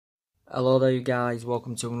Hello there you guys,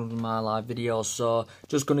 welcome to another of my live videos. So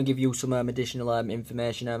just going to give you some additional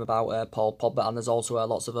information about Paul Pogba, and there's also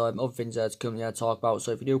lots of other things to currently talk about.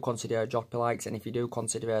 So if you do consider drop your likes, and if you do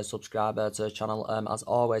consider subscribe to the channel as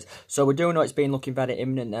always. So we do know it's been looking very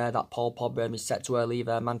imminent that Paul Pogba is set to leave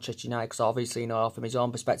Manchester United, because obviously, you know, from his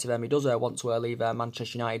own perspective he does want to leave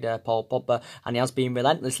Manchester United, Paul Pogba, and he has been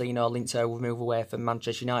relentlessly, you know, linked to move away from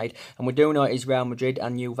Manchester United. And we do know it is Real Madrid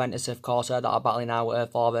and Juventus, of course, that are battling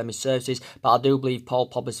out for his services. But I do believe Paul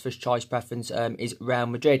Pogba's first choice preference is Real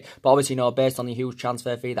Madrid. But obviously, you know, based on the huge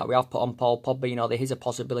transfer fee that we have put on Paul Pogba, you know, there is a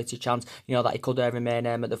possibility chance, you know, that he could remain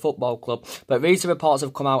at the football club. But recent reports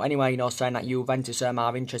have come out anyway, you know, saying that Juventus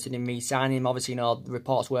are interested in re-signing him. Obviously, you know, the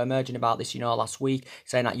reports were emerging about this, you know, last week,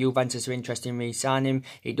 saying that Juventus are interested in re-signing him.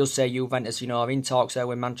 It does say Juventus, you know, are in talks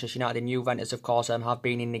with Manchester United, and Juventus, of course, have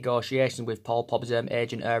been in negotiations with Paul Pogba's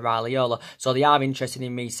agent, Raiola. So they are interested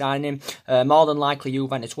in re-signing him. More than likely,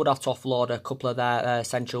 Juventus would have to offload a couple of their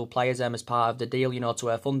central players as part of the deal, you know,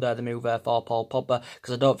 to fund the move for Paul Pogba,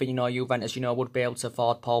 because I don't think, you know, Juventus, you know, would be able to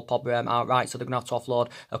afford Paul Pogba outright, so they're going to have to offload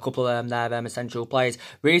a couple of their essential players.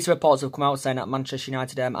 Recent reports have come out saying that Manchester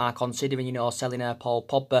United are considering, you know, selling Paul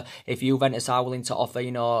Pogba if Juventus are willing to offer,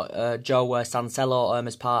 you know, Joe Cancelo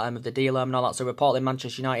as part of the deal and all that. So reportedly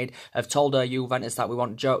Manchester United have told Juventus that we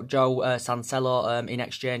want Joe Cancelo in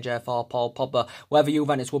exchange for Paul Pogba. Whether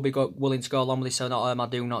Juventus will be willing to go along with this or not, I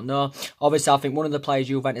do not know. Obviously, I think one of the players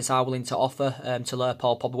Juventus are willing to offer to lure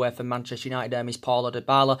Paul Pogba away from Manchester United is Paulo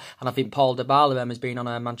Dybala, and I think Paul Dybala has been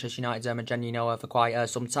on Manchester United's agenda, you know, for quite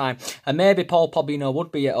some time, and maybe Paul Pogba, you know,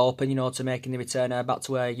 would be open, you know, to making the return back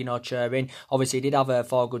to you know, Turin. Obviously, he did have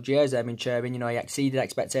 4 good years in Turin, you know, he exceeded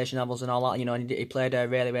expectation levels and all that, you know, and he played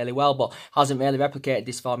really well, but hasn't really replicated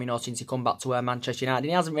this form, you know, since he come back to Manchester United. And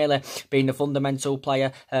he hasn't really been the fundamental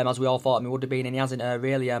player as we all thought he would have been, and he hasn't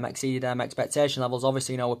really exceeded expectation levels.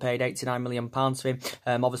 Obviously, you know, we paid £89 million for him.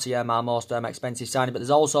 Obviously, our most expensive signing, but there's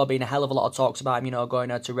also been a hell of a lot of talks about him, you know, going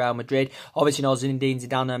to Real Madrid. Obviously, you know, Zinedine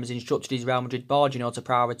Zidane has instructed his Real Madrid board, you know, to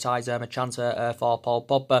prioritise a transfer for Paul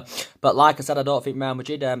Pogba. But like I said, I don't think Real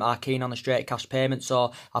Madrid are keen on a straight cash payment.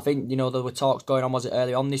 So I think, you know, there were talks going on, was it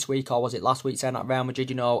early on this week or was it last week, saying that Real Madrid,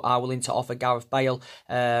 you know, are willing to offer Gareth Bale,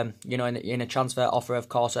 you know, in a transfer offer, of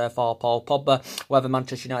course, for Paul Pogba. Whether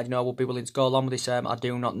Manchester United, you know, will be willing to go along with this, I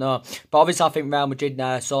do not know. But obviously, I think Real Madrid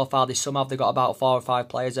so far this summer, they've got about 4 or 5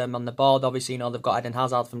 players on the board. Obviously, you know, they've got Eden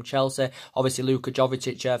Hazard from Chelsea, obviously Luka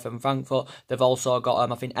Jovic from Frankfurt. They've also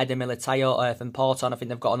got I think Eder Militao from Porto, and I think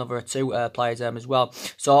they've got another 2 players as well.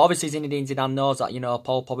 So obviously Zinedine Zidane knows that, you know,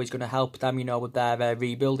 Paul Pogba is going to help them, you know, with their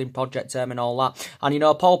rebuilding project and all that. And you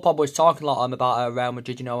know, Paul Pogba was talking a lot about Real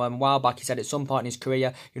Madrid, you know, a while back. He said at some point in his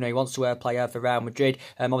career, you know, he wants to play for Real Madrid.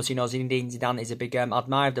 Obviously, you know, Zinedine Zidane is a big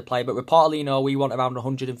admirer of the player, but reportedly, you know, we want around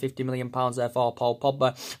 £150 million there for Paul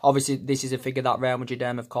Pogba. Obviously, this is a figure that Real Madrid,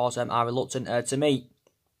 of course, are reluctant to meet.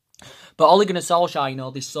 But Ole Gunnar Solskjaer, you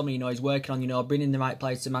know, this summer, you know, he's working on, you know, bringing the right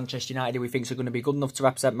players to Manchester United who he thinks are going to be good enough to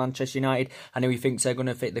represent Manchester United, and who he thinks are going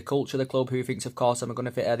to fit the culture of the club, who he thinks, of course, are going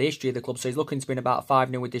to fit the history of the club. So he's looking to bring about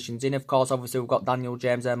 5 new additions in, of course. Obviously, we've got Daniel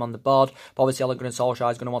James on the board, but obviously Ole Gunnar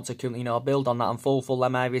Solskjaer is going to want to, you know, build on that and fulfill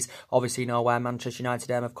them areas, obviously, you know, where Manchester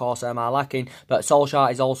United, of course, are lacking. But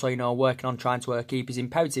Solskjaer is also, you know, working on trying to keep his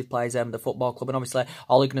imperative players at the football club, and obviously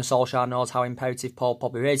Ole Gunnar Solskjaer knows how imperative Paul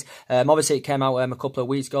Pogba is. Obviously, it came out a couple of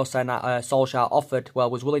weeks ago saying that Solskjaer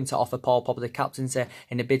was willing to offer Paul Pogba the captaincy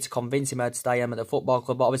in a bid to convince him to stay at the football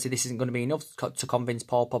club. But obviously, this isn't going to be enough to convince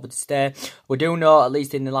Paul Pogba to stay. We do know, at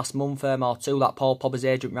least in the last month or 2, that Paul Pogba's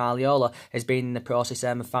agent Raiola has been in the process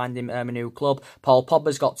of finding a new club. Paul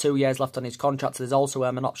Pogba's got 2 years left on his contract, so there's also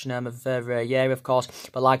an option of a further year, of course.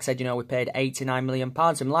 But like I said, you know, we paid £89 million,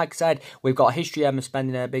 and like I said, we've got a history of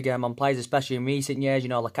spending a big on players, especially in recent years. You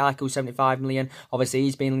know, Lukaku, £75 million. Obviously,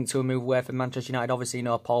 he's been linked to a move away from Manchester United. Obviously, you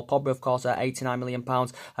know, Paul Pogba, of course, £89 million.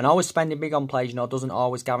 And always spending big on players, you know, doesn't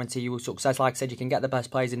always guarantee you success. Like I said, you can get the best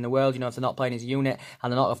players in the world, you know, if they're not playing as a unit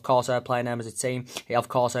and they're not, of course, playing them as a team. Of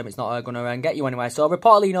course, it's not going to get you anywhere. So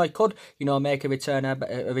reportedly, you know, he could, you know, make a return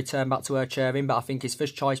back to Turin, but I think his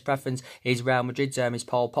first choice preference is Real Madrid's, is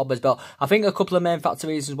Paul Pogba's. But I think a couple of main factor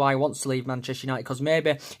reasons why he wants to leave Manchester United, because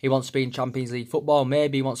maybe he wants to be in Champions League football,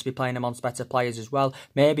 maybe he wants to be playing amongst better players as well,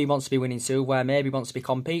 maybe he wants to be winning silverware, maybe he wants to be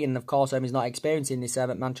competing, and of course, he's not experiencing this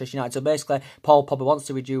at Manchester United. So basically, Paul Pogba wants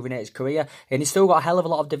to rejuvenate his career, and he's still got a hell of a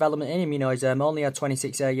lot of development in him. You know, he's only had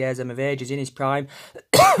 26 years of age, he's in his prime.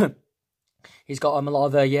 he's got a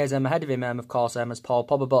lot of years ahead of him, of course, as Paul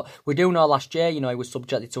Pogba. But we do know last year, he was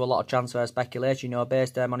subjected to a lot of transfer speculation,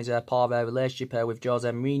 based on his poor relationship with Jose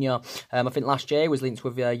Mourinho. I think last year he was linked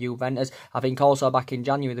with Juventus. I think also back in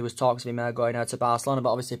January there was talks of him going to Barcelona,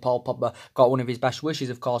 but obviously Paul Pogba got one of his best wishes,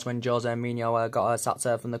 of course, when Jose Mourinho got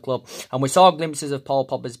sacked from the club. And we saw glimpses of Paul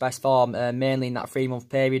Pogba's best form, mainly in that 3-month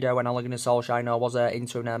period when Ole Gunnar Solskjaer was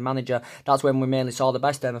interim manager. That's when we mainly saw the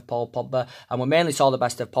best of Paul Pogba, and we mainly saw the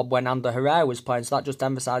best of Pogba when Ander Herrera was playing. So that just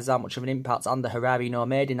emphasises how much of an impact Ander Herrera,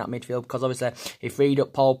 made in that midfield, because obviously he freed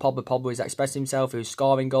up Paul Pogba. Pogba was expressing himself, he was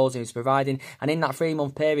scoring goals, he was providing, and in that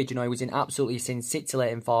 3-month period, he was in absolutely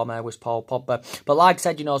scintillating form with Paul Pogba. But like I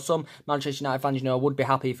said, some Manchester United fans, would be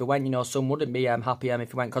happy if he went, some wouldn't be happy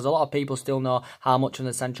if he went, because a lot of people still know how much of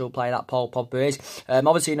the central player that Paul Pogba is.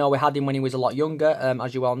 Obviously, we had him when he was a lot younger,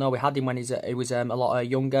 as you all know. We had him when he was a lot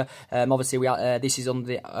younger. Obviously, we had, this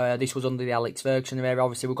was under the Alex Ferguson era.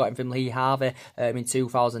 Obviously, we got him from Lee Harvey in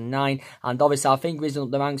 2009, and obviously I think risen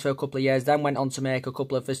up the ranks for a couple of years, then went on to make a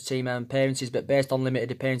couple of first team appearances, but based on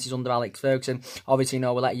limited appearances under Alex Ferguson, obviously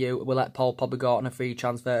we'll let Paul Pogba go on a free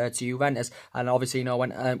transfer to Juventus, and obviously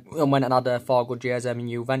went and had 4 good years in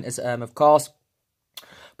Juventus, of course.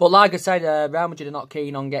 But like I said, Real Madrid are not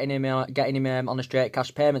keen on getting him on a straight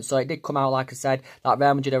cash payment. So it did come out, like I said, that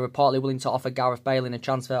Real Madrid are reportedly willing to offer Gareth Bale in a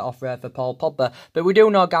transfer offer for Paul Pogba. But we do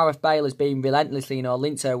know Gareth Bale has been relentlessly,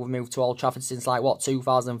 linked with move to Old Trafford since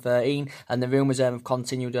 2013, and the rumours have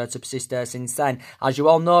continued to persist since then. As you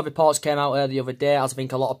all know, reports came out the other day, as I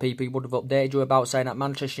think a lot of people would have updated you about, saying that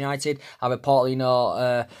Manchester United are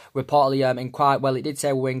reportedly inquired. Well, it did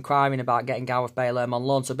say we were inquiring about getting Gareth Bale on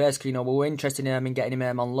loan. So basically, we were interested in getting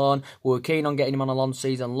him on loan. We were keen on getting him on a long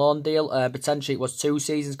season loan deal. Potentially it was 2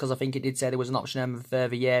 seasons, because I think it did say there was an option of a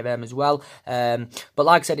further year as well. But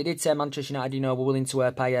like I said, it did say Manchester United, were willing to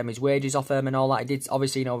pay his wages off him and all that. It did,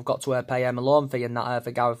 obviously, we've got to pay him a loan fee and that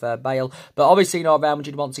for Gareth Bale. But obviously, Real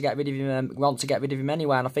Madrid want to get rid of him,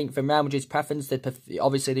 anyway. And I think from Real Madrid's preference, they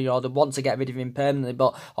obviously they want to get rid of him permanently,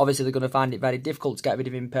 but obviously they're going to find it very difficult to get rid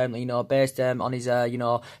of him permanently, based on his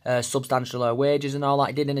substantial wages and all that.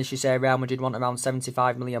 He did initially say Real Madrid want around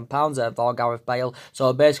 £75 million for Gareth Bale.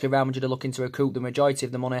 So basically, Real Madrid are looking to recoup the majority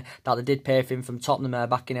of the money that they did pay for him from Tottenham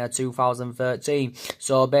back in 2013.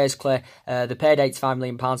 So basically, they paid £85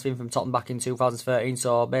 million for him from Tottenham back in 2013.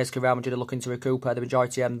 So basically, Real Madrid are looking to recoup the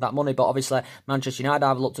majority of that money. But obviously, Manchester United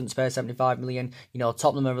are reluctant to pay £75 million.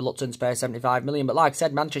 Tottenham are reluctant to pay £75 million. But like I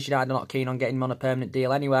said, Manchester United are not keen on getting him on a permanent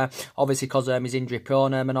deal anywhere. Obviously, because he's injury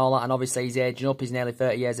prone and all that. And obviously, he's aging up. He's nearly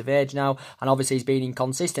 30 years of age now. And obviously, he's been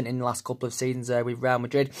inconsistent in the last couple of seasons with Real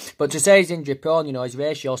Madrid. But to say he's injury prone, his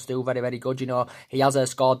ratio is still very, very good. He has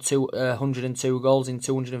scored 102 goals in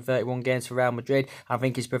 231 games for Real Madrid. I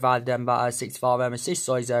think he's provided them about 64 assists,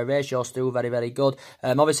 so his ratio is still very, very good.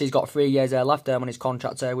 Obviously, he's got 3 years left on his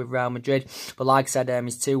contract with Real Madrid. But like I said,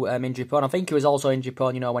 he's too injury prone. I think he was also injury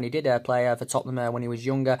prone, when he ddid play for Tottenham when he was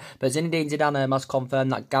younger. But Zinedine Zidane has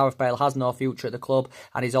confirmed that Gareth Bale has no future at the club,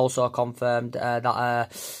 and he's also confirmed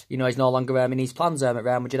that he's no longer in his plans at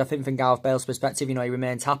Real Madrid. I think from Gareth Bale's perspective, he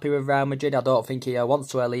remains happy with Real Madrid. I don't think he wants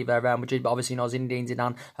to leave Real Madrid, but obviously, Zinedine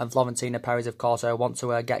Zidane and Florentino Perez, of course, want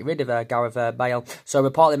to get rid of Gareth Bale. So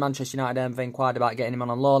reportedly, Manchester United have inquired about getting him on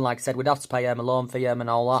a loan. Like I said, we'd have to pay him a loan fee and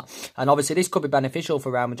all that. And obviously, this could be beneficial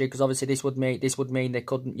for Real Madrid, because obviously this would mean they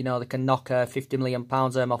could they can knock £50 million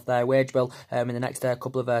off their wage bill in the next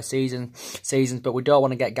couple of seasons. But we don't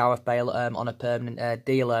want to get Gareth Bale on a permanent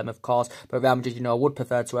deal, of course. But Real Madrid, would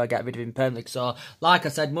prefer to get rid of him permanently. So, like I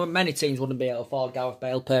said, many teams wouldn't be able to afford Gareth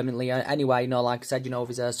Bale permanently anyway. Like I said,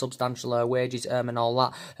 with his substantial wages and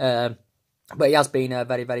all that. But he has been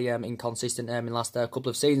very, very inconsistent in the last couple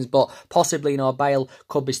of seasons. But possibly, Bale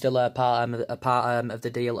could be still a part of the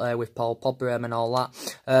deal with Paul Pogba and all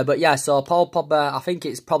that. But yeah, so Paul Pogba, I think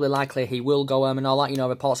it's probably likely he will go and all that.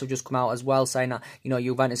 Reports have just come out as well saying that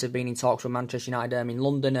Juventus have been in talks with Manchester United in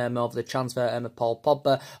London over the transfer of Paul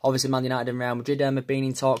Pogba. Obviously, Man United and Real Madrid have been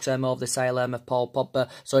in talks over the sale of Paul Pogba.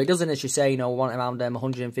 So it doesn't, as you say, we want around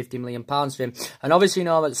 £150 million for him. And obviously,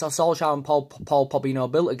 Solskjaer and Paul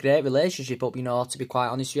Pogba, built a great relationship up, to be quite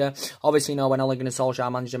honest with you. Obviously, when Ole Gunnar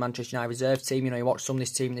Solskjaer managed the Manchester United reserve team, you watched some of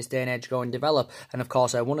this team in this day and age grow and develop, and of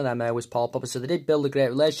course, one of them was Paul Pogba. So they did build a great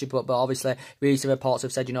relationship, but obviously, recent reports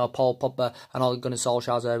have said, Paul Pogba and Ole Gunnar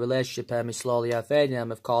Solskjaer's relationship is slowly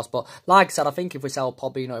fading, of course. But like I said, I think if we sell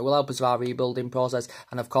Pogba, it will help us with our rebuilding process,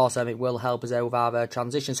 and of course, it will help us with our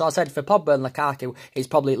transition. So I said for Pogba and Lukaku, it's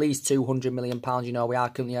probably at least £200 million. We are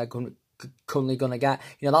currently currently going to get.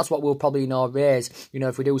 You know, that's what we'll probably, you know, raise, you know,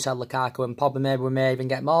 if we do sell Lukaku and Pogba. Maybe we may even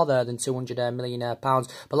get more there than £200 million. But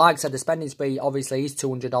like I said, the spending spree obviously is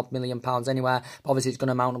 £200 million anyway. But obviously, it's going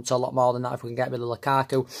to mount up to a lot more than that if we can get rid of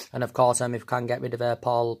Lukaku, and of course, if we can get rid of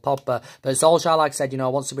Paul Pogba. But Solskjaer, like I said, you know,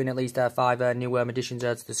 wants to bring at least 5 new additions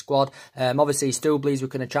to the squad. Obviously, he still believes we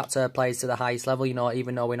can attract players to the highest level, you know,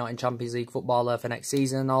 even though we're not in Champions League football for next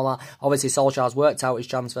season and all that. Obviously, Solskjaer's worked out his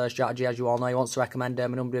transfer strategy, as you all know. He wants to recommend a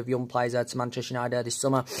number of young players to Manchester United this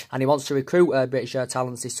summer, and he wants to recruit British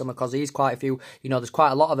talents this summer, because he's quite a few, you know, there's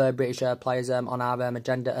quite a lot of British players on our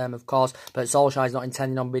agenda, of course, but Solskjaer is not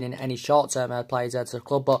intending on bringing any short-term players to the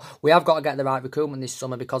club. But we have got to get the right recruitment this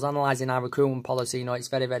summer, because analysing our recruitment policy, you know, it's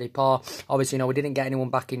very, very poor. Obviously, you know, we didn't get anyone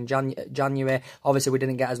back in January. Obviously, we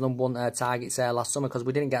didn't get as number one targets last summer, because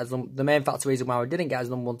we didn't get as the main factor reason why we didn't get as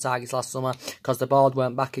number one targets last summer, because the board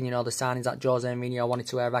weren't backing, you know, the signings that Jose Mourinho wanted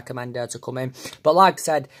to recommend to come in. But like I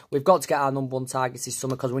said, we've got to get our number one targets this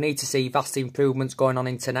summer, because we need to see vast improvements going on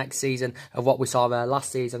into next season of what we saw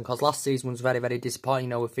last season, because last season was very, very disappointing. You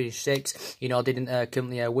know, we finished 6th, you know, didn't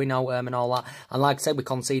currently win out and all that. And like I said, we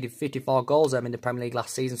conceded 54 goals in the Premier League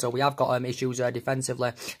last season, so we have got issues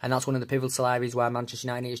defensively, and that's one of the pivotal areas where Manchester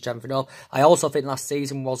United need to strengthen up. I also think last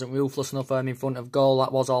season wasn't ruthless enough in front of goal.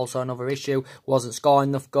 That was also another issue. Wasn't scoring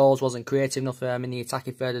enough goals, wasn't creative enough in the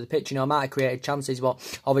attacking third of the pitch. You know, might have created chances, but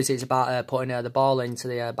obviously it's about putting the ball into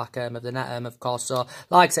the back of the net, of course. So,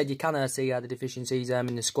 like I said, you can see the deficiencies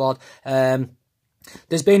in the squad.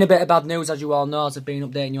 There's been a bit of bad news, as you all know, as I've been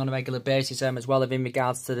updating you on a regular basis as well, in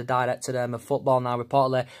regards to the director of football. Now,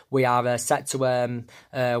 reportedly, we are set to,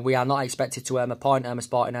 we are not expected to appoint a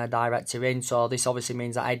sporting director in. So this obviously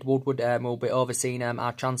means that Ed Woodward will be overseeing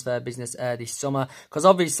our transfer business this summer. Because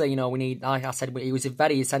obviously, you know, we need, like I said, it was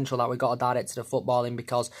very essential that we got a director of football in,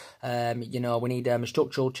 because, you know, we need a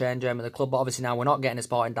structural change at the club. But obviously now we're not getting a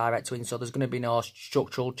sporting director in, so there's going to be no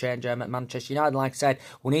structural change at Manchester United. Like I said,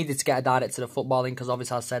 we needed to get a director of football in, because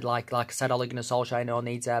obviously I said, like I said, Ole Gunnar Solskjaer, you know,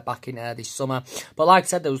 needs back in this summer. But like I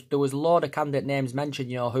said, there was a load of candidate names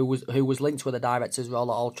mentioned, you know, who was linked with the director's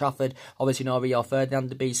role at Old Trafford. Obviously, you know, Rio Ferdinand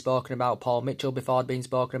had been spoken about, Paul Mitchell before had been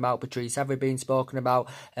spoken about, Patrice Evra been spoken about.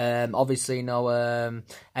 Obviously, you know,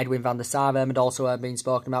 Edwin van der Sar had also been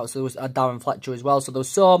spoken about. So there was Darren Fletcher as well. So there was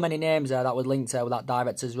so many names that were linked with that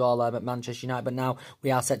director's role at Manchester United. But now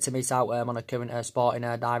we are set to miss out on a current sporting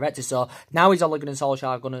director. So now is Ole Gunnar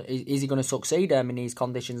Solskjaer is he going to succeed in these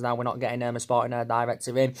conditions? Now we're not getting a sporting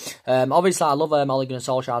director in. Obviously, I love Ole Gunnar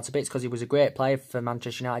Solskjaer to bits, because he was a great player for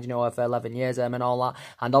Manchester United, you know, for 11 years and all that.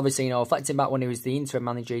 And obviously, you know, reflecting back when he was the interim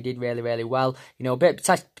manager, he did really, really well. You know, a bit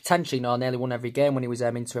potentially, you know, nearly won every game when he was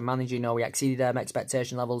interim manager. You know, we exceeded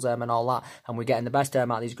expectation levels and all that, and we're getting the best out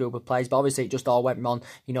of these group of players. But obviously, it just all went wrong,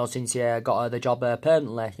 you know, since he got the job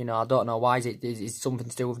permanently. You know, I don't know why. It's something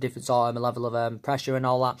to do with different sort of level of pressure and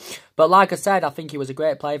all that. But like I said, I think he was a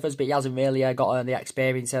great player for us, but he hasn't really got the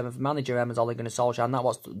experience of manager as Ole Gunnar Solskjaer,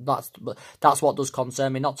 and that's what does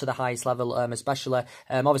concern me. Not to the highest level, especially.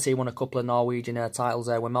 Obviously, he won a couple of Norwegian titles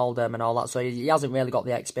with Molde and all that, so he hasn't really got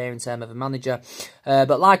the experience of a manager.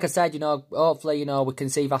 But like I said, you know, hopefully, you know, we can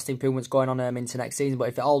see vast improvements going on into next season. But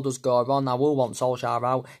if it all does go wrong, I will want Solskjaer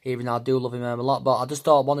out, even though I do love him a lot. But I just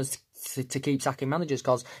don't want us to keep sacking managers,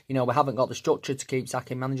 because, you know, we haven't got the structure to keep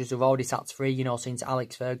sacking managers. We've already sacked 3, you know, since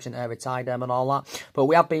Alex Ferguson retired and all that. But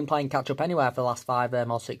we have been playing catch up anywhere for the last 5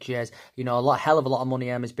 or 6 years. You know, hell of a lot of money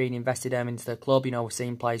has been invested into the club. You know, we've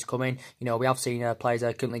seen players come in. You know, we have seen players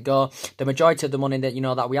currently go. The majority of the money that, you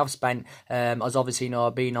know, that we have spent has obviously, you know,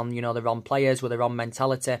 been on, you know, the wrong players with the wrong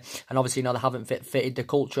mentality, and obviously, you know, they haven't fitted the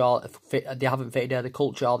culture, they haven't fitted the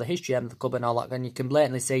culture or the history of the club and all that. And you can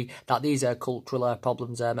blatantly see that these are cultural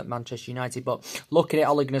problems at Manchester United. But looking at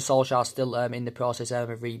Ole Gunnar Solskjaer still in the process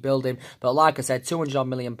of rebuilding. But like I said, £200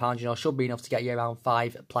 million, you know, should be enough to get you around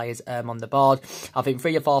 5 players on the board. I think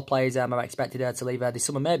 3 or 4 players are expected to leave this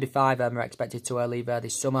summer. Maybe 5 are expected to leave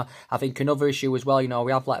this summer. I think another issue as well, you know,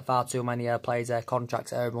 we have let far too many players'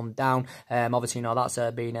 contracts run down. Obviously, you know, that's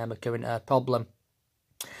been a current problem.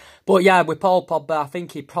 But yeah, with Paul Pogba, I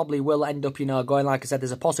think he probably will end up, you know, going. Like I said,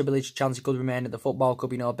 there's a possibility chance he could remain at the football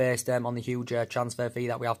club, you know, based on the huge transfer fee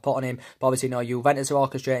that we have put on him. But obviously, you know, Juventus are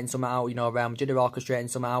orchestrating something out, you know, Real Madrid are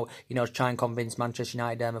orchestrating something out, you know, to try and convince Manchester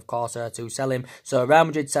United, of course, to sell him. So Real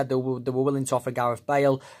Madrid said they were willing to offer Gareth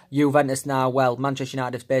Bale. Juventus now, well, Manchester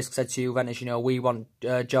United have basically said to Juventus, you know, we want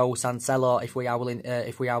Joe Cancelo if we are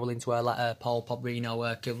willing to let Paul Pogba, you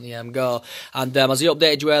know, currently go. And as he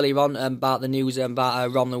updated you earlier on about the news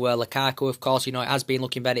about Romelu Lukaku, of course, you know, it has been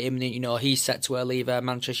looking very imminent. You know, he's set to leave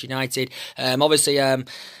Manchester United. Obviously,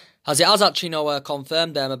 As it has actually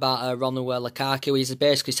confirmed about Romelu Lukaku. He's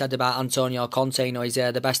basically said about Antonio Conte, he's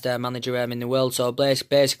the best manager in the world. So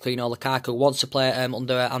basically, Lukaku wants to play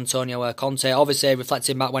under Antonio Conte. Obviously,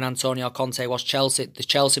 reflecting back when Antonio Conte was the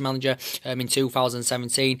Chelsea manager in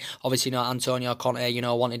 2017. Obviously, Antonio Conte,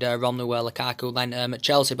 wanted Romelu Lukaku then at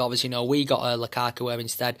Chelsea, but obviously, we got Lukaku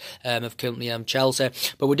instead of currently Chelsea.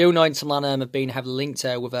 But we do know Inter Milan have been heavily linked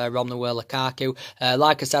with Romelu Lukaku.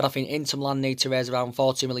 Like I said, I think Inter Milan need to raise around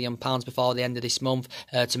 £40 million before the end of this month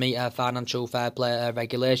to meet financial fair play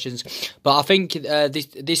regulations. But I think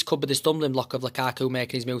this could be the stumbling block of Lukaku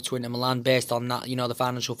making his move to Inter Milan based on that, the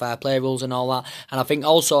financial fair play rules and all that. And I think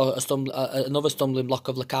also another stumbling block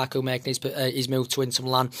of Lukaku making his move to Inter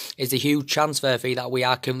Milan is the huge transfer fee that we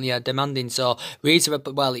are currently demanding. So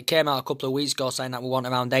it came out a couple of weeks ago saying that we want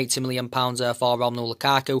around £80 million for Romelu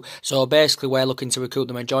Lukaku. So basically we're looking to recoup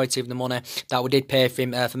the majority of the money that we did pay for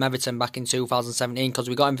him from Everton back in 2017, because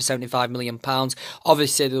we got him for £75 million.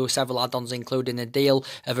 Obviously, there were several add-ons including a deal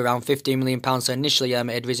of around £15 million. So initially, it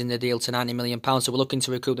had risen the deal to £90 million. So we're looking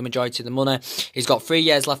to recoup the majority of the money. He's got 3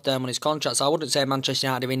 years left on his contract. So I wouldn't say Manchester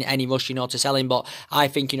United are in any rush, to sell him. But I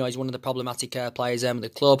think, he's one of the problematic players at the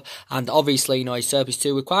club. And obviously, he serves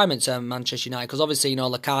 2 requirements Manchester United. Because obviously,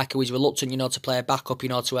 Lukaku is reluctant, to play backup,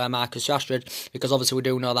 to Marcus Rashford. Because obviously, we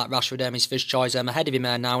do know that Rashford is first choice ahead of him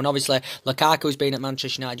now. And obviously, Lukaku's been at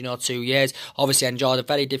Manchester United, 2 years. Obviously, enjoyed a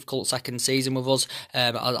very difficult second season with us.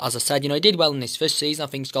 As I said, he did well in his first season. I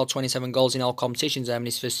think he scored 27 goals in all competitions in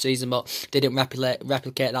his first season, but didn't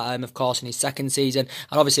replicate that, of course, in his second season.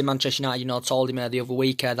 And obviously, Manchester United, told him the other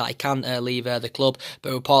week that he can't leave the club,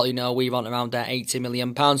 but reportedly, we want around £80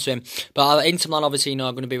 million for him. But Inter Milan, obviously,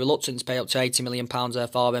 are going to be reluctant to pay up to £80 million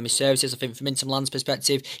for his services. I think from Inter Milan's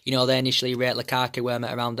perspective, they initially rate Lukaku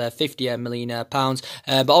at around £50 million.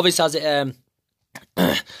 But obviously, as it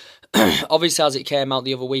obviously, as it came out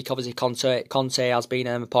the other week, obviously Conte has been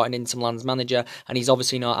appointed Inter Milan's manager, and he's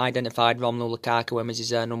obviously identified Romelu Lukaku as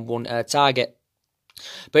his number 1 target.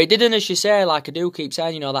 But it didn't actually say, like I do keep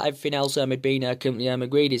saying, that everything else had been currently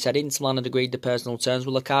agreed. It said Inter Milan had agreed the personal terms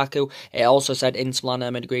with Lukaku. It also said Inter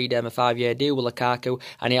Milan had agreed a 5-year deal with Lukaku.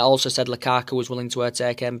 And it also said Lukaku was willing to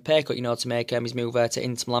take a pay cut, to make his move to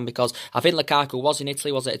Inter Milan. Because I think Lukaku was in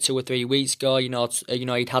Italy, was it 2 or 3 weeks ago?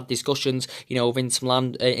 He'd had discussions, with Inter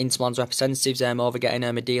Milan's representatives over getting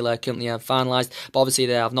a deal currently finalised. But obviously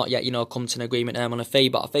they have not yet, come to an agreement on a fee.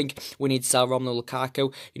 But I think we need to sell Romelu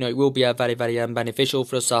Lukaku. It will be very, very beneficial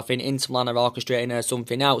for us. So I think Inter Milan are orchestrating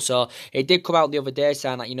something out. So it did come out the other day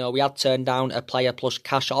saying that, we had turned down a player plus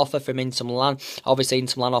cash offer from Inter Milan. Obviously,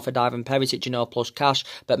 Inter Milan offered Ivan Perisic, plus cash,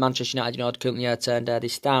 but Manchester United, had currently turned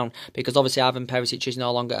this down, because obviously Ivan Perisic is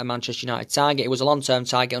no longer a Manchester United target. It was a long-term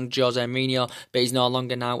target under Jose Mourinho, but he's no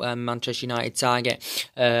longer now a Manchester United target.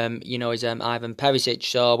 Is Ivan Perisic.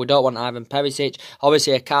 So we don't want Ivan Perisic.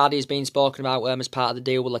 Obviously, Icardi is being spoken about as part of the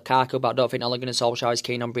deal with Lukaku, but I don't think Ole Gunnar Solskjaer is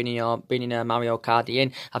keen on bringing Mario Icardi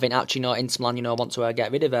in. I think actually, Inter Milan, want to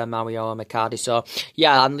get rid of Mario Icardi. So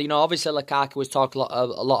yeah, and obviously Lukaku was talking a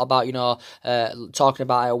lot about, talking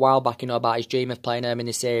about it a while back, about his dream of playing in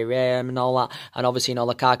the Serie A and all that. And obviously,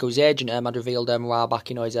 Lukaku's agent had revealed a while back,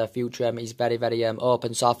 his future is very, very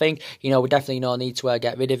open. So I think, we definitely need to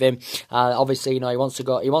get rid of him. Obviously, he wants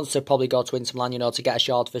to probably go to Inter Milan, to get a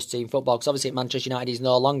short first team football, because obviously Manchester United is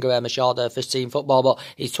no longer a short first team football, but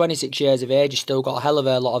he's 26 years of age. He's still got a hell of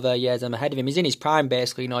a lot of years ahead of him. He's in his prime,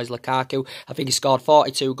 basically, is Lukaku. I think he scored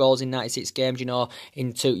 42 goals in 96 games,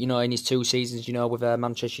 in his 2 seasons, with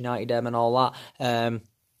Manchester United and all that.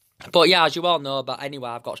 But yeah, as you all know, but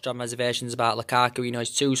anyway, I've got strong reservations about Lukaku.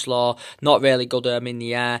 He's too slow, not really good in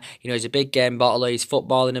the air. He's a big game bottler, his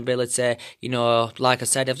footballing ability. Like I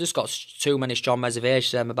said, I've just got too many strong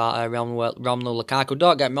reservations about Romelu Lukaku.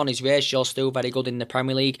 Don't get me wrong, his ratio's still very good in the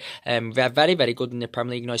Premier League. Very, very good in the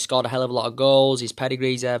Premier League. He scored a hell of a lot of goals. His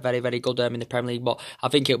pedigree's very, very good in the Premier League. But I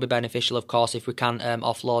think it'll be beneficial, of course, if we can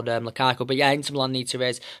offload Lukaku. But yeah, Inter Milan need to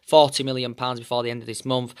raise £40 million before the end of this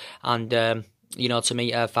month. And to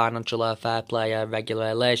meet financial fair play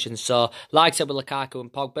regulations. So, like I said with Lukaku and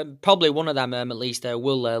Pogba, probably one of them at least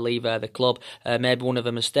will leave the club. Maybe one of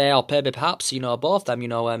them will stay, or maybe perhaps, both of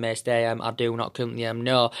them, may stay. I do not currently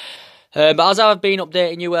know. But as I've been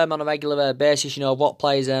updating you on a regular basis, what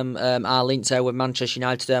players are linked with Manchester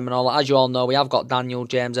United and all that. As you all know, we have got Daniel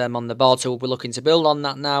James on the board, so we'll be looking to build on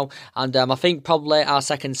that now. And I think probably our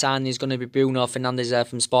second signing is going to be Bruno Fernandes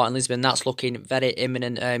from Sporting Lisbon. That's looking very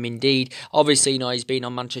imminent indeed. Obviously, he's been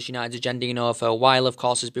on Manchester United's agenda, for a while, of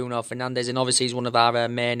course, as Bruno Fernandes, and obviously he's one of our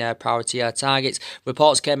main priority targets.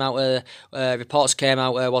 Reports came out,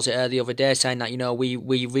 was it the other day, saying that,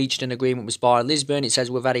 we reached an agreement with Sporting Lisbon. It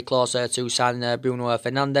says we're very close to signing Bruno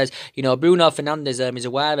Fernandes. You know, Bruno Fernandes is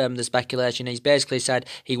aware of the speculation. He's basically said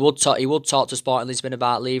he would talk to Sporting Lisbon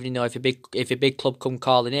about leaving. You know, if a big club come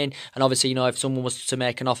calling in, and obviously, you know, if someone was to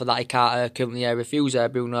make an offer that he can't currently refuse,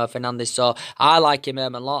 Bruno Fernandes. So I like him a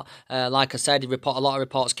lot. Like I said, a lot of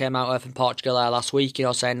reports came out from Portugal last week. You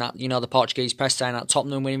know, saying that, you know, the Portuguese press saying that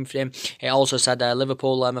Tottenham were in for him. It also said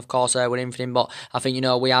Liverpool, of course, were in for him. But I think, you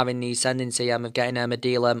know, we are in the ascendancy of getting a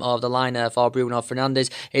deal over the line for Bruno Fernandes.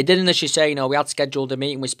 It didn't, as you say, you know, we had scheduled a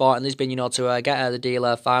meeting with Sporting Lisbon, you know, to get the deal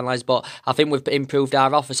finalised. But I think we've improved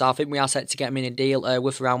our offer. So I think we are set to get him in a deal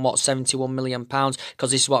with around £71 million,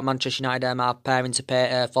 because this is what Manchester United are preparing to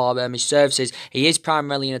pay for his services. He is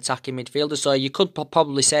primarily an attacking midfielder, so you could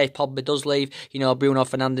probably say if Pogba does leave, you know, Bruno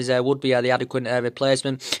Fernandes would be the adequate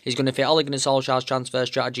replacement. He's going to fit Ole Gunnar Solskjaer's transfer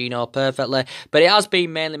strategy, you know, perfectly. But it has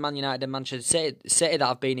been mainly Man United and Manchester City that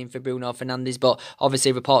have been in for Bruno Fernandes. But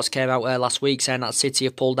obviously reports came out last week saying that City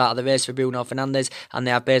have pulled out of the race for Bruno Fernandes, and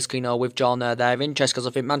they have basically, you know, withdrawn their interest, because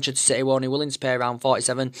I think Manchester City were only willing to pay around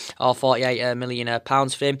 47 or 48 million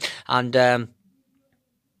pounds for him. And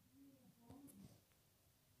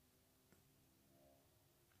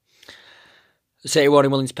City were only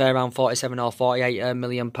willing to pay around 47 or 48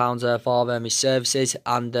 million pounds for his services,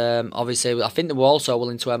 and obviously I think they were also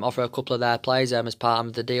willing to offer a couple of their players as part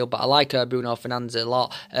of the deal. But I like Bruno Fernandes a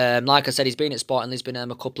lot. Like I said, he's been at Sporting Lisbon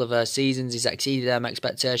a couple of seasons. He's exceeded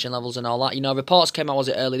expectation levels and all that. You know, reports came out, was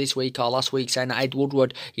it early this week or last week, saying that Ed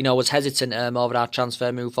Woodward, you know, was hesitant over our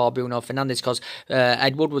transfer move for Bruno Fernandes, because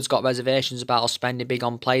Ed Woodward's got reservations about us spending big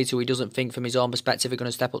on players who he doesn't think from his own perspective are going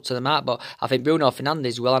to step up to the mark. But I think Bruno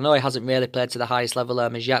Fernandes, well, I know he hasn't really played to the highest level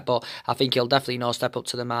as yet, but I think he'll definitely, you know, step up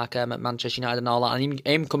to the mark at Manchester United and all that. And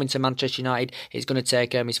him coming to Manchester United is going to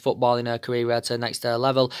take his footballing career to the next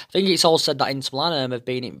level. I think it's all said that Inter Milan have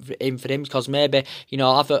been in for him, because maybe, you know,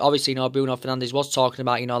 obviously, you know, Bruno Fernandes was talking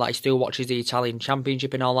about, you know, that he still watches the Italian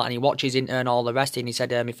Championship and all that, and he watches Inter and all the rest, and he said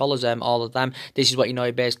he follows all of them. This is what, you know,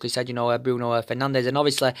 he basically said, you know, Bruno Fernandes. And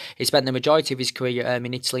obviously he spent the majority of his career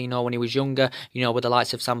in Italy, you know, when he was younger, you know, with the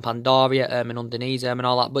likes of Sampdoria and Udinese and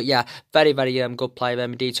all that. But yeah, very, very good player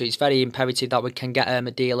indeed, so it's very imperative that we can get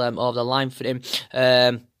a deal over the line for him.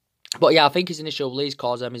 But yeah, I think his initial release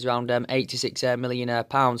clause is around £86 million,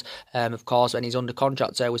 of course, and he's under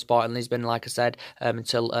contract with Sporting Lisbon, like I said,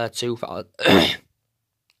 until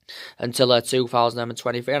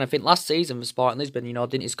 2023. And I think last season for Sporting Lisbon, you know,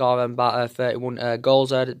 didn't he score about 31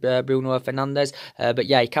 goals, Bruno Fernandes? But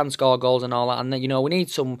yeah, he can score goals and all that. And you know, we need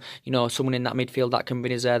someone in that midfield that can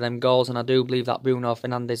bring us them goals. And I do believe that Bruno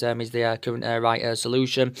Fernandes is the current right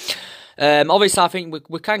solution. Obviously, I think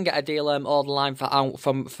we can get a deal over the line for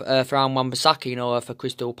Wan-Bissaka, you know, for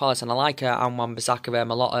Crystal Palace, and I like Wan-Bissaka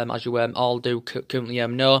a lot, as you all do currently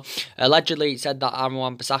know. Allegedly, it said that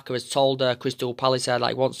Wan-Bissaka has told Crystal Palace that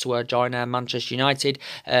he wants to join Manchester United.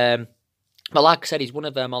 But like I said, he's one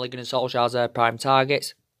of Ole Gunnar Solskjaer's prime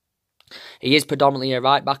targets. He is predominantly a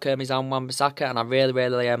right back, is Wan-Bissaka, and I really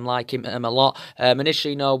like him a lot.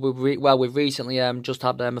 Initially, you know, we've recently just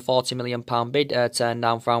had a £40 million bid turned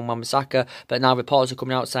down for Wan-Bissaka, but now reports are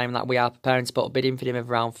coming out saying that we are preparing to put a bid in for him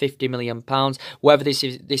of around £50 million. Whether this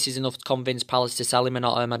is enough to convince Palace to sell him or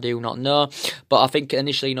not, I do not know. But I think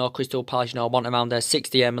initially, you know, Crystal Palace, you know, want around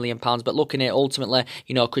 £60 million. But looking at it, ultimately,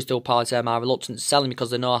 you know, Crystal Palace are reluctant to sell him because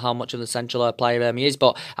they know how much of the central player he is.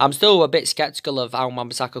 But I'm still a bit sceptical of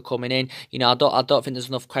Wan-Bissaka coming in. You know, I don't think there's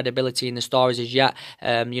enough credibility in the stories as yet,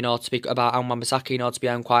 you know, to speak about Wan-Bissaka, you know, to be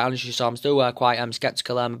quite honest with you. So I'm still quite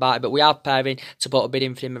sceptical about it. But we are preparing to put a bid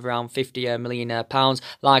in for him of around £50 million.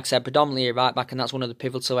 Like I said, predominantly a right back, and that's one of the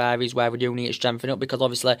pivotal areas where we do need to strengthen up, because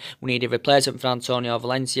obviously we need a replacement for Antonio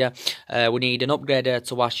Valencia. We need an upgrade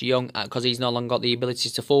to Wash Young, because he's no longer got the ability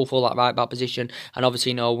to fulfil that right back position. And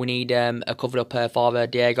obviously, you know, we need a cover up for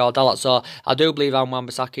Diego Dalot. So I do believe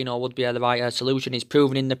Wan-Bissaka, you know, would be the right solution. He's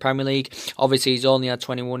proven in the Premier League. Obviously, he's only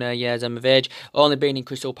 21 years of age, only been in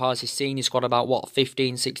Crystal Palace's senior squad about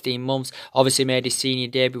 15, 16 months. Obviously made his senior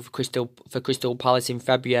debut for Crystal Palace in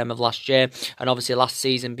February of last year, and obviously last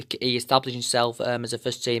season he established himself as a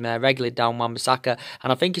first team regular down Wan-Bissaka,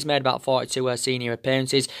 and I think he's made about 42 senior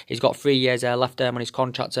appearances. He's got 3 years left on his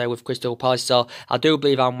contract with Crystal Palace, so I do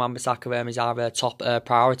believe Wan-Bissaka is our top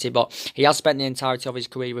priority. But he has spent the entirety of his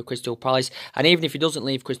career with Crystal Palace, and even if he doesn't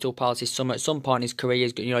leave Crystal Palace at some point in his career,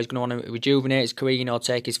 he's going to want to rejuvenate his career, you know,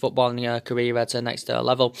 take his footballing career to the next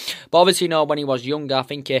level. But obviously, you know, when he was younger, I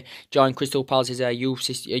think he joined Crystal Palace's youth.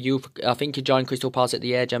 I think he joined Crystal Palace at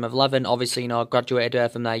the age of 11. Obviously, you know,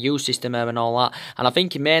 graduated from their youth system and all that. And I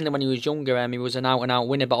think mainly when he was younger, he was an out-and-out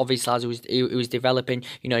winner. But obviously, as he was developing,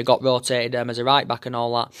 you know, he got rotated as a right back and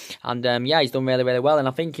all that. And yeah, he's done really, really well. And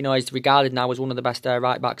I think, you know, he's regarded now as one of the best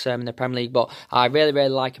right backs in the Premier League. But I really, really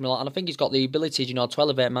like him a lot. And I think he's got the ability, you know, to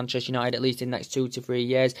elevate Manchester United at least in the next 2 to 3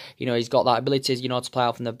 years. You know, he's got that ability, you know, to play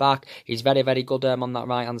out from the back. He's very, very good on that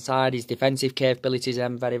right-hand side. His defensive capabilities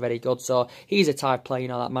very, very good. So he's a type player, you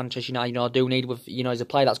know, that Manchester United, you know, do need with, you know, he's a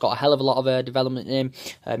player that's got a hell of a lot of development in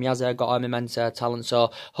him. He has got immense talent.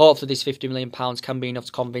 So hopefully this £50 million can be enough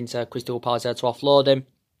to convince Crystal Palace to offload him.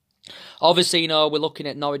 Obviously, you know, we're looking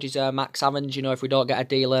at Norwich's Max Evans, you know, if we don't get a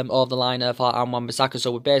deal over the line for Wan-Bissaka.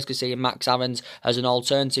 So we're basically seeing Max Evans as an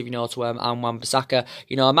alternative, you know, to Wan-Bissaka.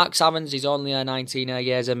 You know, Max Evans is only 19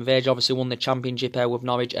 years of age, obviously won the championship with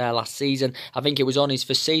Norwich last season. I think it was on his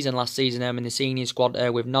first season last season in the senior squad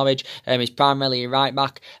with Norwich. He's primarily a right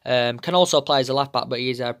back, can also play as a left back, but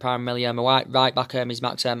he is primarily a right back. Is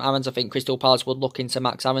Max Evans. I think Crystal Palace would look into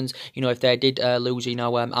Max Evans, you know, if they did lose, you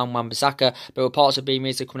know, Wan-Bissaka. But reports have been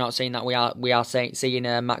recently coming out saying that we are seeing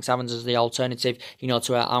Max Evans as the alternative, you know,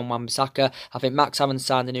 to Wan-Bissaka. I think Max Evans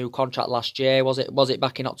signed a new contract last year. Was it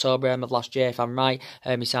back in October of last year, if I'm right?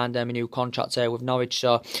 He signed a new contract with Norwich.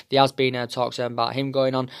 So there has been talks about him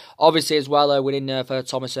going on. Obviously, as well, we're in for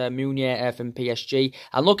Thomas Meunier from PSG.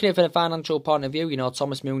 And looking at it from a financial point of view, you know,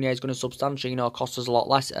 Thomas Meunier is going to substantially, you know, cost us a lot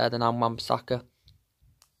less than Wan-Bissaka.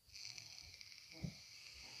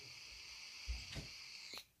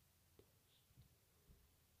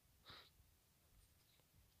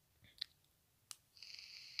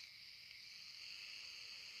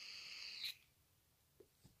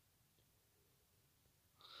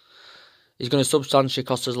 He's going to substantially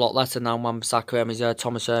cost us a lot less than Wan-Bissaka is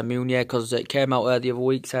Thomas Meunier, because it came out the other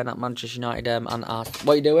week saying that Manchester United and asked,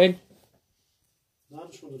 what are you doing? No, I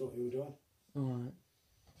just wondered what you were doing. Alright.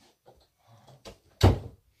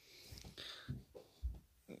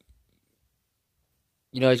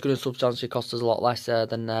 You know, he's going to substantially cost us a lot less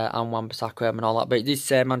than Wan-Bissaka and all that. But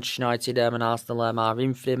this Manchester United and Arsenal are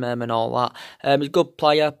in for him and all that. He's a good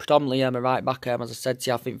player, predominantly a right back. As I said to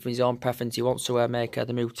you, I think for his own preference, he wants to make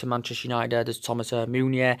the move to Manchester United as Thomas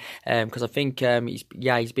Meunier. Because I think,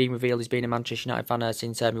 he's been revealed he's been a Manchester United fan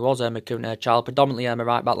since he was a current child. Predominantly a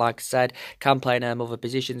right back, like I said. Can play in other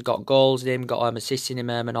positions, got goals in him, got assists in him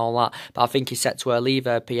and all that. But I think he's set to leave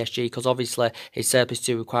PSG because obviously his surplus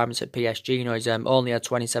to requirements at PSG. You know, he's only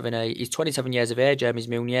 27. He's 27 years of age. He's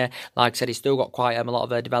Meunier. Like I said, he's still got quite a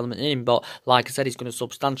lot of development in him. But like I said, he's going to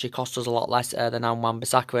substantially cost us a lot less than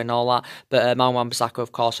Wan-Bissaka and all that. But Wan-Bissaka,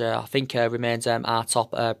 of course, I think remains our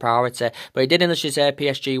top priority. But he did initially say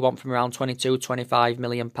PSG want from around £22-25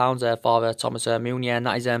 million for Thomas Meunier, and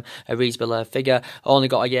that is a reasonable figure. Only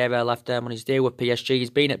got a year left on his deal with PSG. He's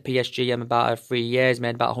been at PSG about 3 years,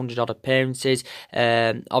 made about 100 odd appearances.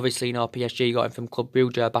 Obviously, you know, PSG got him from Club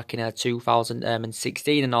Brugge back in 2016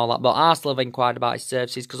 and all that. But Arsenal have inquired about his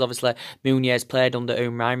services because obviously Meunier's played under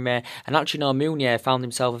Umar, and actually, you know, Meunier found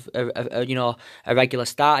himself a regular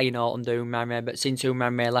starter, you know, under Umar. But since Umar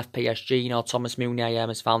left PSG, you know, Thomas Meunier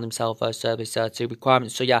has found himself a service to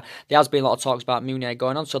requirements. So yeah, there has been a lot of talks about Meunier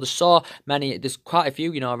going on. So there's quite a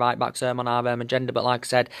few, you know, right backs on our agenda. But like I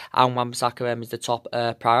said, Wan-Bissaka is the top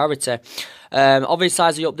priority. Obviously,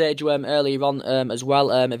 as I updated you earlier on as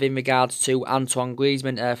well, in regards to Antoine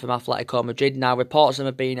Griezmann from Atletico Madrid. Now, reports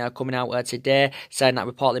have been coming out today saying that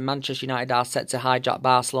reportedly Manchester United are set to hijack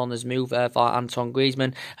Barcelona's move for Antoine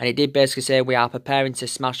Griezmann, and it did basically say we are preparing to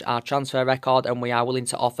smash our transfer record and we are willing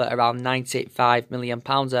to offer around £95 million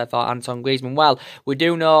for Antoine Griezmann. Well, we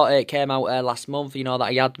do know it came out last month, you know,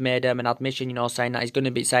 that he had made an admission, you know, saying that he's going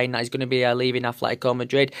to be leaving Atletico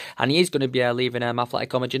Madrid, and he is going to be leaving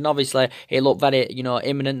Atletico Madrid. And obviously, it looked very, you know,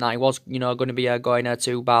 imminent that he was, you know, going to be going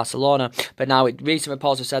to Barcelona. But now, recent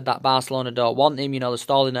reports have said that Barcelona don't want him. You know, they're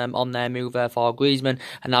stalling on their move for Griezmann,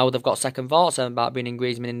 and now they've got second thoughts about bringing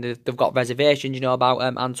Griezmann in. They've got reservations, you know, about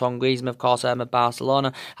Antoine Griezmann, of course, at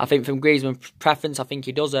Barcelona. I think from Griezmann's preference, I think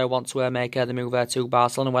he does want to make the move to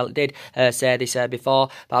Barcelona. Well, it did say this before,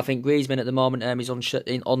 but I think Griezmann at the moment is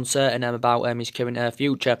uncertain about his current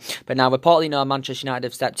future. But now, reportedly, you know, Manchester United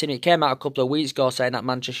have stepped in. It came out a couple of weeks ago saying that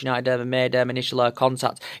Manchester United have made initial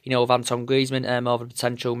contact, you know, with Antoine Griezmann over the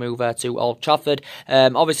potential move to Old Trafford.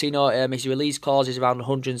 Obviously, you know, his release clause clause is around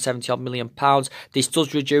 £170 million. This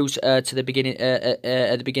does reduce to the beginning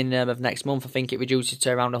at the beginning of next month. I think it reduces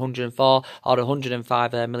to around 104 or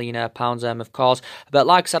 105 million pounds, of course. But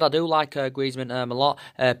like I said, I do like Griezmann a lot.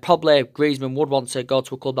 Probably Griezmann would want to go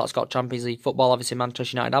to a club that's got Champions League football. Obviously,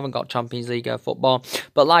 Manchester United haven't got Champions League football.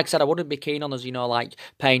 But like I said, I wouldn't be keen on us, like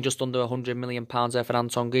paying just under £100 million for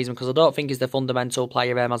Antoine Griezmann, because I don't think he's the fundamental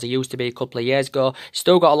player as he used to be a couple of years ago. He's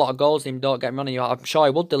still got a lot of goals in him, don't get me wrong. I'm sure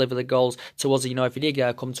he would deliver the goals to us, if he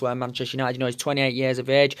did come to Manchester United. He's 28 years of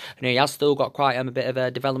age, and he has still got quite a bit of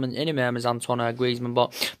a development in him as Antoine Griezmann.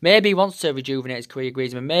 But maybe he wants to rejuvenate his career,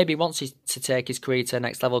 Griezmann. Maybe he wants to take his career to the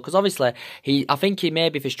next level, because obviously I think he may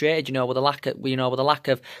be frustrated, with the lack of, lack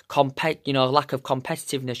of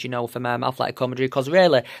competitiveness, from Atletico Madrid. Because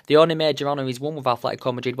really, the only major honour he's won with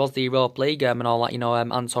Atletico Madrid was the Europa League and all that,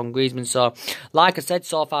 Antoine Griezmann. So, like I said,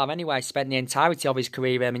 so far anyway, spent the entirety of his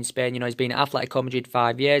career in Spain. He's been at Atletico Madrid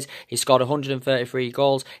 5 years. He scored 133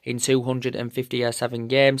 goals in 257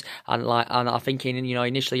 games, and I think he,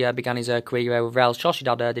 initially began his career with Real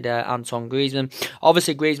Sociedad. Did Antoine Griezmann.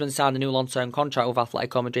 Obviously, Griezmann signed a new long-term contract with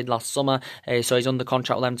Atletico Madrid last summer, so he's under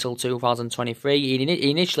contract with them till 2023.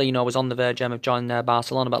 He initially, was on the verge of joining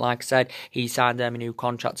Barcelona, but like I said, he signed a new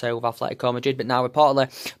contract with Atletico Madrid. But now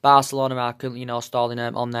reportedly, Barcelona are currently, stalling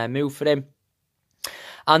on their move for him.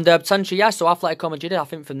 And potentially, so Atletico Madrid, I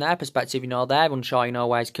think from their perspective, they're unsure,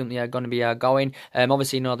 where he's currently going to be going.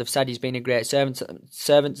 Obviously, they've said he's been a great servant.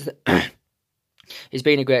 He's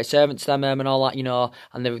been a great servant to them and all that,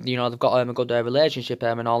 and they've got a good relationship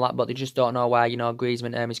and all that, but they just don't know where,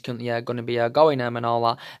 Griezmann is currently going to be going and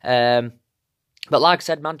all that. But like I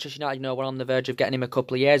said, Manchester United, we're on the verge of getting him a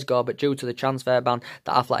couple of years ago, but due to the transfer ban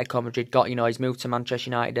that Atletico Madrid got, his move to Manchester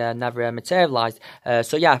United never materialised.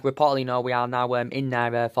 So yeah, reportedly, we are now in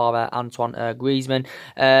there for Antoine Griezmann.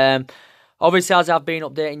 Obviously, as I've been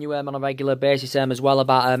updating you on a regular basis as well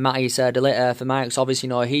about Matthias de Ligt for Max, obviously,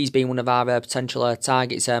 he's been one of our potential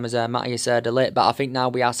targets as Matthias de Ligt, but I think now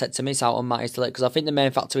we are set to miss out on Matthias de Ligt, because I think the main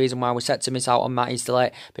factor reason why we're set to miss out on Matthias de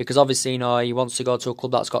Ligt, because obviously, he wants to go to a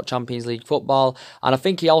club that's got Champions League football, and I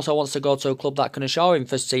think he also wants to go to a club that can assure him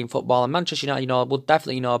first team football, and Manchester United, would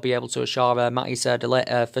definitely, be able to assure Matthias de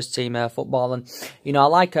Ligt first team football, and, I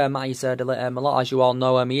like Matthias de Ligt a lot, as you all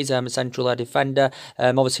know. He is a central defender,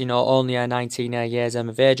 obviously, only 19 years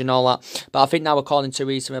of age and all that. But I think now, according to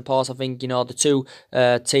recent reports, I think, the two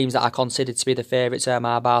teams that are considered to be the favourites are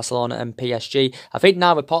Barcelona and PSG. I think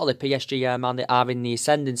now, reportedly, PSG are in the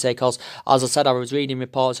ascendancy, because, as I said, I was reading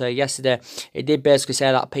reports yesterday. It did basically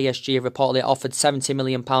say that PSG have reportedly offered £70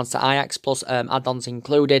 million to Ajax, plus add-ons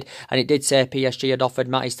included, and it did say PSG had offered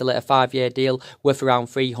Matthias de Ligt a 5-year deal worth around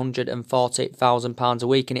 £340,000 a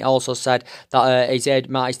week, and it also said that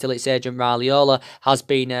Matthias de Ligt's agent Raiola has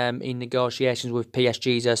been in negotiations with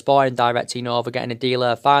PSG's sporting director, over getting a deal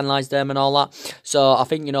finalised and all that. So I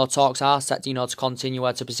think, talks are set, to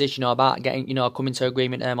continue to position about getting, coming to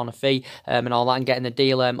agreement on a fee and all that, and getting the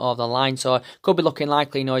deal over the line. So could be looking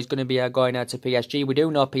likely, he's going to be going to PSG. We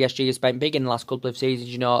do know PSG has spent big in the last couple of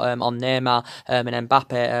seasons, on Neymar and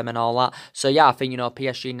Mbappe and all that. So yeah, I think,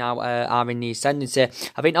 PSG now are in the ascendancy.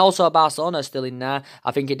 I think also Barcelona is still in there.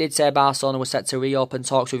 I think it did say Barcelona was set to reopen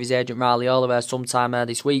talks with his agent Raiola sometime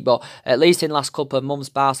this week, but at least in the last couple of months,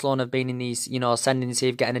 Barcelona have been in these, ascendancy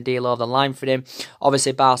of getting a deal over the line for him.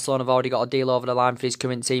 Obviously, Barcelona have already got a deal over the line for his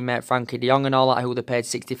current teammate Frankie de Jong and all that, who they paid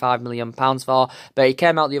 £65 million for. But he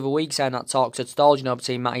came out the other week saying that talks had stalled,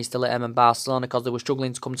 between Matthias de Ligt and Barcelona, because they were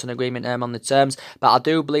struggling to come to an agreement on the terms. But I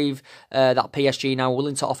do believe that PSG now are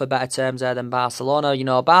willing to offer better terms than Barcelona.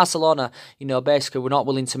 Barcelona, basically, we're not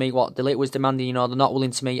willing to meet what de Ligt was demanding. They're not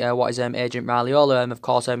willing to meet what his agent Raiola, of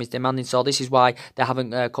course, is demanding. So this is why they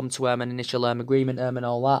haven't come to an initial agreement and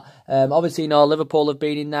all that. Obviously, Liverpool have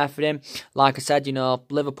been in there for him. Like I said,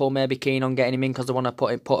 Liverpool may be keen on getting him in because they want to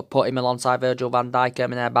put him alongside Virgil van Dijk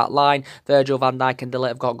in their back line. Virgil van Dijk and de Ligt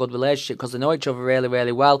have got a good relationship because they know each other really,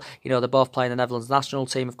 really well. They're both playing the Netherlands national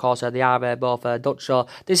team. Of course, they are both Dutch. So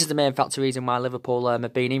this is the main factor reason why Liverpool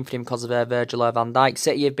have been in for him, because of Virgil van Dijk.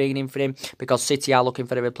 City have been in for him because City are looking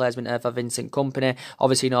for the replacement for Vincent Kompany.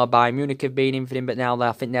 Obviously, Bayern Munich have been in for him, but now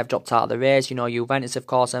I think they've dropped out of the race. Juventus, of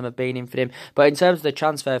course, have been in for him. But in terms of the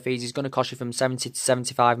transfer fees, he's going to cost you from £70 to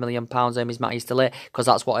 £75 million, is Matthias de Ligt, because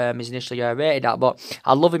that's what he's initially rated at. But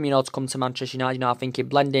I love him, to come to Manchester United. I think he'd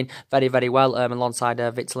blend in very, very well alongside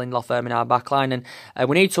Victor Lindelof in our back line. And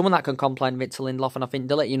we need someone that can complement Victor Lindelof, and I think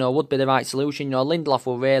de Ligt, would be the right solution. Lindelof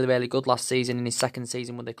was really, really good last season in his second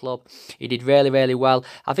season with the club. He did really, really well.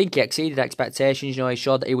 I think he exceeded expectations. He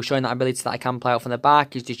showed that he was showing that ability that he can play out from the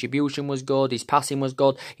back. His distribution was good. His passing was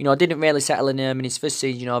good. Didn't really settle in his first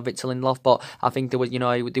season. Victor Lindelof, but I think there was,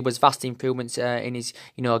 there was vast improvements in his,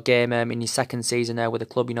 game in his second season with the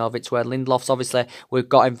club. Victor Lindelof's obviously, we've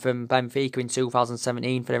got him from Benfica in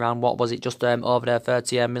 2017 for around, what was it, just over there,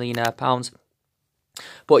 £30 million.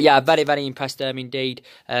 But yeah, very, very impressed indeed.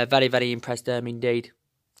 Very, very impressed indeed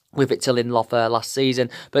with Victor Lindelof last season.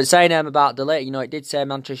 But saying about De Ligt, it did say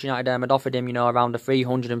Manchester United had offered him, around a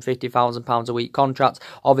 £350,000 a week contract.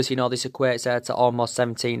 Obviously, this equates to almost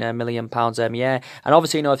 £17 million a year. And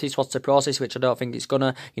obviously, if this was to process, which I don't think it's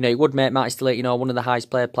gonna, it would make Matty De Ligt, one of the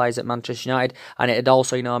highest paid players at Manchester United, and it'd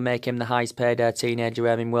also, make him the highest paid teenager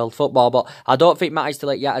in world football. But I don't think Matty De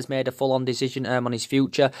Ligt yet has made a full-on decision on his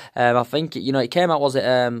future. I think, it came out, was it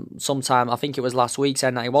sometime, I think it was last week,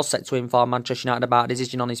 saying that he was set to inform Manchester United about a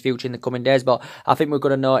decision on his future in the coming days, but I think we're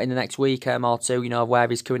going to know in the next week or two, where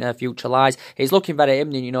his current future lies. It's looking very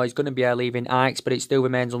imminent, he's going to be leaving Ajax, but it still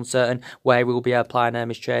remains uncertain where he will be applying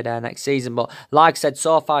his trade next season. But like I said,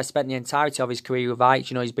 so far, he's spent the entirety of his career with Ajax.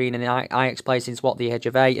 He's been in an Ajax player since, the age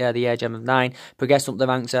of 8, the age of 9, progressed up the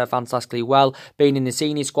ranks fantastically well, been in the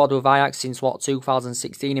senior squad with Ajax since,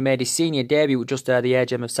 2016. He made his senior debut at just the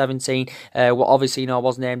age of 17, obviously,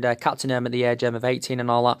 was named captain at the age of 18 and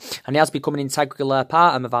all that, and he has become an integral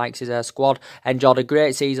part of Ajax's squad. Enjoyed a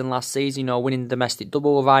great season last season, winning the domestic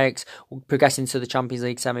double with Ajax, progressing to the Champions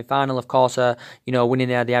League semi-final, of course, winning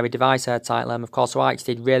the Eredivisie title. Of course, so Ajax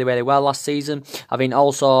did really, really well last season. I think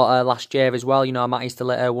also last year as well, Matty De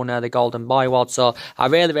Ligt won the Golden Boy Award, so I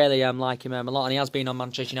really, really like him a lot, and he has been on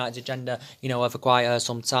Manchester United's agenda, for quite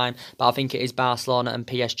some time, but I think it is Barcelona and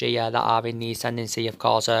PSG that are in the ascendancy, of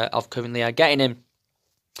course, of currently getting him.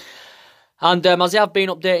 And as I have been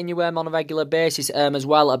updating you on a regular basis as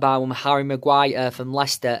well about Harry Maguire from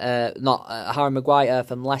Leicester, Harry Maguire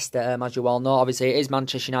from Leicester, as you all know, obviously it is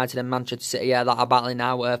Manchester United and Manchester City that are battling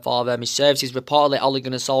now for his services. Reportedly, Ole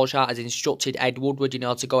Gunnar Solskjaer has instructed Ed Woodward,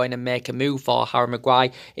 to go in and make a move for Harry Maguire,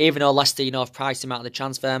 even though Leicester, have priced him out of the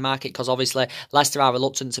transfer market, because obviously Leicester are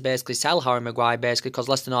reluctant to basically sell Harry Maguire, basically, because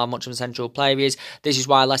Leicester know how much of a central player he is. This is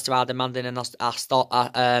why Leicester are demanding an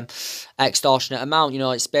extortionate amount.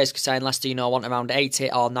 It's basically saying Leicester, want around 80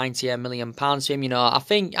 or 90 million pounds for him.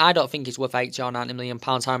 I don't think it's worth 80 or 90 million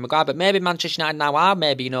pounds, Harry Maguire, but maybe Manchester United now are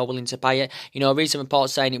maybe, willing to pay it. Recent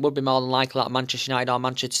reports saying it would be more than likely that Manchester United or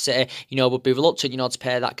Manchester City, would be reluctant, to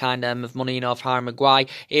pay that kind of money, for Harry Maguire,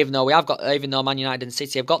 even though Man United and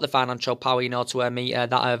City have got the financial power, to meet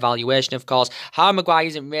that valuation, of course. Harry Maguire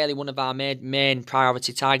isn't really one of our main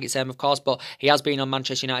priority targets, of course, but he has been on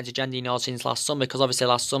Manchester United's agenda, since last summer, because obviously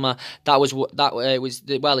last summer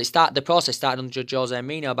the process started under Jose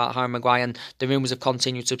Mourinho about Harry Maguire, and the rumours have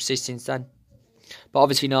continued to subsist since then. But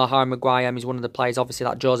obviously, Harry Maguire is one of the players, obviously,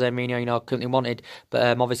 that Jose Mourinho currently wanted,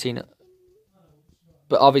 but obviously,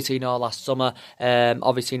 last summer, we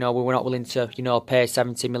were not willing to, pay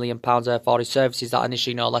 £70 million for his services that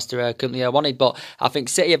initially, Leicester currently wanted. But I think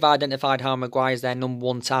City have identified Harry Maguire as their number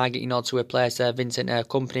one target, to replace Vincent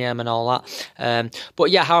Kompany and all that.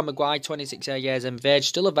 But yeah, Harry Maguire, 26 years of age,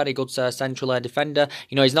 still a very good central defender.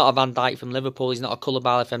 He's not a Van Dijk from Liverpool, he's not a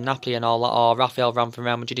Koulibaly from Napoli and all that, or Rafael Varane from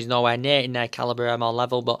Real Madrid. He's nowhere near in their calibre or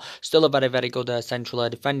level, but still a very, very good central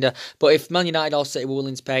defender. But if Man United or City were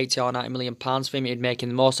willing to pay 80 or 90 million pounds for him, it'd make him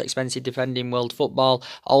the most expensive defender in world football,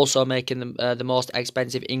 also making the most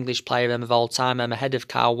expensive English player of all time, ahead of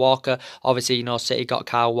Kyle Walker. Obviously, City got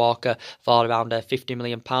Kyle Walker for around £50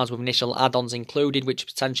 million with initial add-ons included, which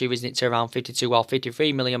potentially risen it to around £52 or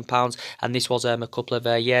 £53 million, and this was a couple of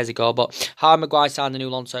years ago. But Harry Maguire signed a new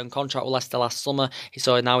long-term contract with Leicester last summer,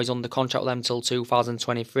 so now he's under contract with them until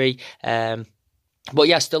 2023. But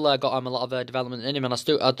yeah, still got a lot of development in him, and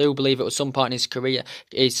I do believe it was some point in his career.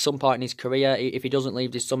 If he doesn't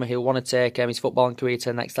leave this summer, he'll want to take his footballing career to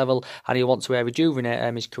the next level, and he'll want to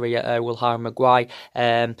rejuvenate his career. Will Harry Maguire?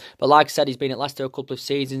 But like I said, he's been at Leicester a couple of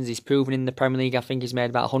seasons. He's proven in the Premier League. I think he's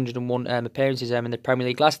made about 101 appearances in the Premier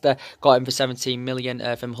League. Leicester got him for 17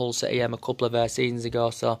 million from Hull City a couple of seasons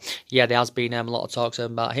ago. So yeah, there has been a lot of talks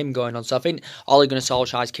about him going on. So I think Ole Gunnar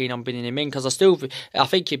Solskjaer is keen on bringing him in, because I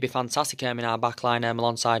think he'd be fantastic in our backline.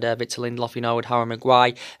 Alongside Victor Lindelof, with Harry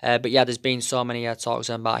Maguire. But yeah, there's been so many talks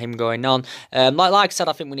about him going on. Like I said,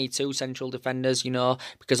 I think we need two central defenders,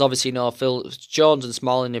 because obviously, Phil Jones and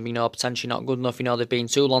Smalling are, potentially not good enough. They've been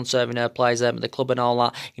too long-serving players at the club and all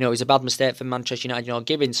that. It was a bad mistake for Manchester United,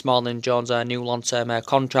 giving Smalling and Jones a new long-term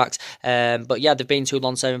contract. But yeah, they've been two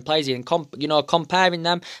long-serving players. And comparing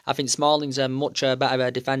them, I think Smalling's a much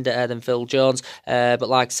better defender than Phil Jones. But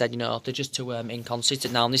like I said, they're just too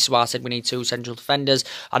inconsistent now. And this is why I said we need two central defenders.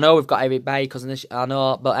 I know we've got Eric Bailly,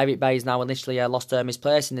 but Eric Bailly's now initially lost his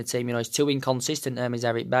place in the team. He's too inconsistent, is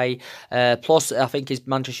Eric Bailly. Plus, I think his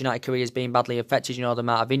Manchester United career has been badly affected, the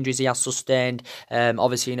amount of injuries he has sustained.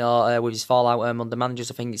 Obviously, with his fallout under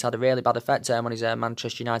managers, I think it's had a really bad effect on his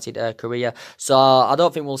Manchester United career. So I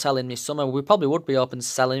don't think we'll sell him this summer. We probably would be open to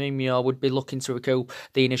selling him, would be looking to recoup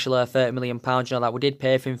the initial £30 million, that we did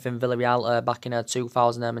pay for him from Villarreal back in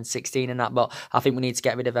 2016 and that, but I think we need to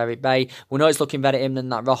get rid of Eric Bailly. We know it's looking better him than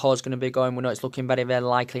that Rojo's going to be going. We know it's looking very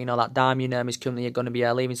likely, that Darmian is currently going to be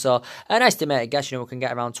leaving. So an estimated guess, we can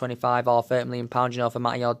get around 25 or £30 million, for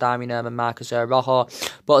Matteo Darmian and Marcus Rojo.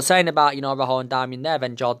 But saying about, Rojo and Darmian, they've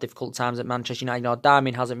endured difficult times at Manchester United.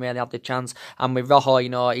 Darmian hasn't really had the chance, and with Rojo,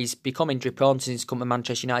 he's become injury prone since he's come to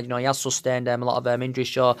Manchester United. He has sustained a lot of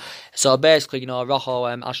injuries. So basically, Rojo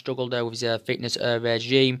has struggled with his fitness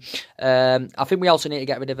regime. I think we also need to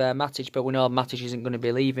get rid of Matic, but we know Matic isn't going to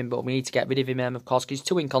be leaving, but we need to get rid of him, of course, because he's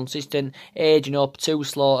too inconsistent, age, too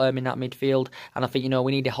slow in that midfield, and I think,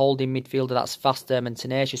 we need a holding midfielder that's fast and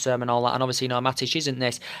tenacious and all that, and obviously, Matic isn't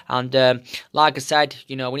this, and like I said,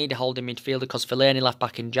 we need a holding midfielder because Fellaini left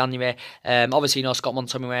back in January. Obviously, Scott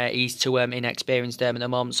McTominay, he's too inexperienced at the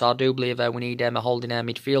moment, so I do believe we need a holding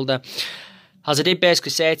midfielder. As I did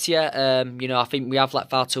basically say to you, I think we have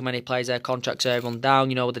let far too many players' contracts run down.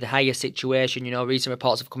 With the De Gea situation, recent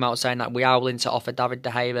reports have come out saying that we are willing to offer David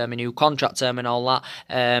De Gea a new contract term and all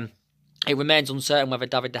that. It remains uncertain whether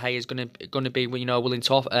David De Gea is going to be, willing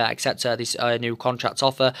to accept this new contract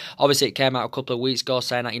offer. Obviously, it came out a couple of weeks ago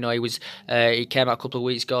saying that,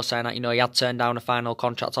 he had turned down a final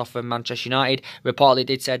contract offer from Manchester United. Reportedly, it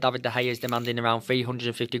did say David De Gea is demanding around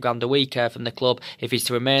 $350,000 a week from the club if he's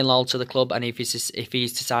to remain loyal to the club and if he's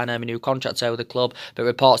to sign a new contract with the club. But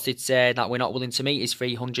reports did say that we're not willing to meet his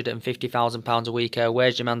 £350,000 a week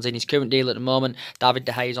wage demands in his current deal at the moment. David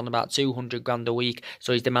De Gea is on about $200,000 a week,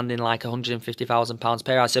 so he's demanding like £150,000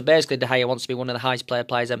 per hour. So basically, De Gea wants to be one of the highest paid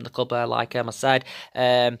players in the club, like I said.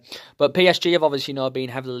 But PSG have obviously been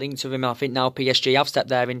heavily linked with him. I think now PSG have stepped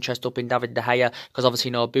their interest up in David De Gea because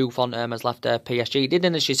obviously Buffon has left PSG. It did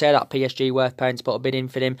initially say that PSG were preparing to put a bid in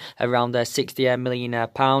for him around £60 million,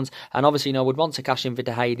 and obviously would want to cash in for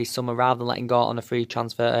De Gea this summer rather than letting go on a free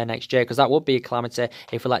transfer next year, because that would be a calamity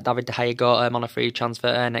if we let David De Gea go on a free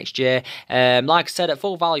transfer next year. Like I said, at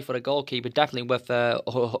full value for the goalkeeper, definitely worth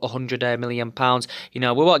 £100 million. We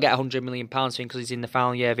won't get £100 million for him because he's in the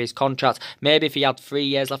final year of his contract. Maybe if he had 3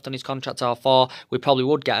 years left on his contract or 4, we probably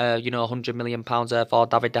would get £100 million for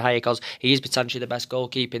David De Gea because he is potentially the best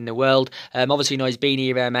goalkeeper in the world. Obviously, he's been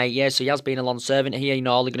here 8 years, so he has been a long servant here.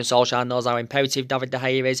 Ole Gunnar Solskjaer knows how imperative David De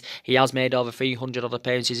Gea is. He has made over 300 other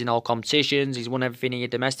appearances in all competitions. He's won everything here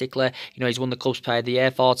domestically. He's won the club's player of the year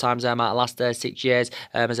 4 times out of the last 6 years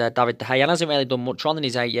as David De Gea, and hasn't really done much wrong in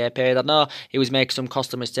his 8-year period. I know he was making some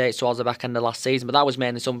costly mistakes towards the back end of last season, but that was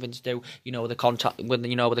mainly something to do, with the contract, with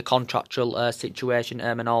the contractual situation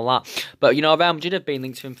and all that. But Real Madrid have been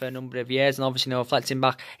linked to him for a number of years, and obviously reflecting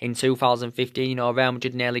back in 2015, Real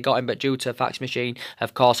Madrid nearly got him, but due to a fax machine,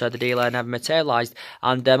 of course, the deal never materialised.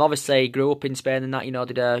 And obviously, he grew up in Spain, and that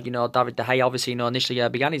did David De Gea obviously initially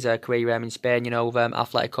began his career in Spain, with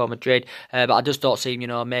Atletico Madrid. But I just don't see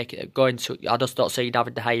him, I just don't see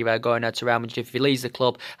David De Gea going to Real Madrid. If he leaves the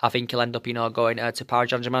club, I think he'll end up, going to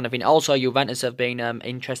Paris Saint-Germain. I think also Juventus have been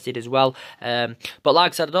interested as well. But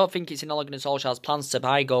like I said, I don't think it's in Ole Gunnar Solskjaer's plans to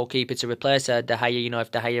buy a goalkeeper to replace De Gea.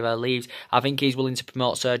 If De Gea leaves, I think he's willing to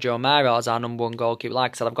promote Sergio Romero as our number 1 goalkeeper.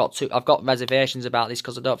 Like I said, I've got reservations about this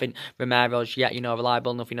because I don't think Romero's yet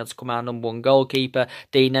reliable enough to come our number 1 goalkeeper.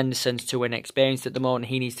 Dean Henderson's too inexperienced at the moment.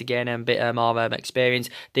 He needs to gain a bit more experience.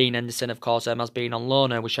 Dean Henderson, of course, has been on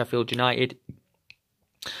loan with Sheffield United.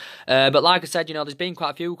 But like I said, there's been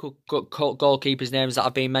quite a few goalkeepers' names that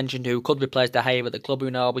have been mentioned who could replace De Gea at the club.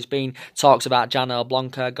 There's been talks about Jan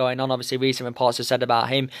Blanca going on. Obviously, recent reports have said about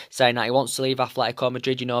him, saying that he wants to leave Atletico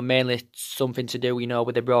Madrid, mainly something to do,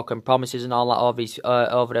 with the broken promises and all that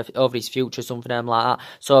over his future, something like that.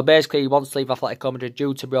 So basically, he wants to leave Atletico Madrid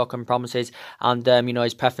due to broken promises, and,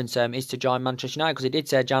 his preference is to join Manchester United, because he did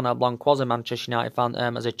say Jan Blanc was a Manchester United fan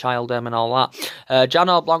as a child and all that. Jan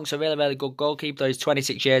Blanc's a really, really good goalkeeper. He's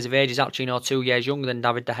 26 years of age. He's actually 2 years younger than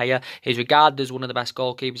David De Gea. He's regarded as one of the best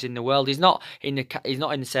goalkeepers in the world. He's not in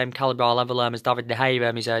the same calibre or level as David De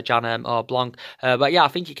Gea. He's Jan Blanc. But yeah, I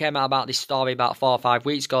think he came out about this story about 4 or 5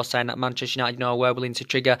 weeks ago, saying that Manchester United were willing to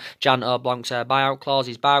trigger Jan Blanc's buyout clause.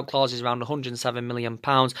 His buyout clause is around £107 million.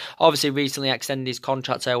 Obviously, recently extended his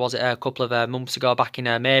contract. Was it a couple of months ago, back in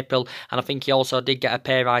April? And I think he also did get a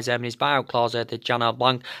pay rise in his buyout clause. Did Jan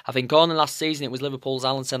Blanc? I think only last season it was Liverpool's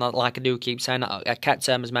Alisson. Like I do keep saying, that kept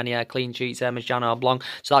as many clean sheets as Jan Blanc.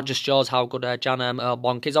 So that just shows how good Jan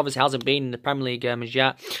Blanc is. Obviously, hasn't been in the Premier League as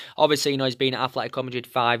yet. Obviously, he's been at Atletico Madrid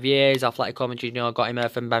 5 years. Atletico Madrid, got him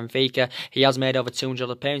from Benfica. He has made over 200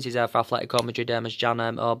 appearances for Atletico Madrid as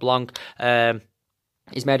Jan Blanc.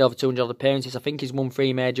 He's made over 200 appearances. I think he's won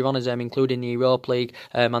 3 major honours, including the Europa League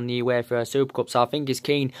and the UEFA Super Cup. So I think he's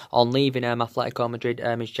keen on leaving Atletico Madrid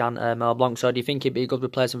as Jan Blanc. So do you think he'd be a good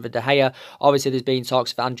replacement for De Gea? Obviously, there's been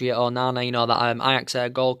talks for Andrea Onana, that Ajax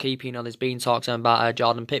goalkeeper. There's been talks about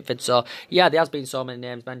Jordan Pickford. So yeah, there has been so many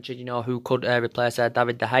names mentioned, who could replace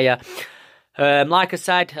David De Gea. Like I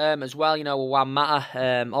said, as well, with Juan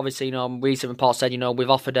Mata, obviously, recent reports said, we've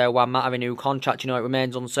offered Juan Mata a new contract. It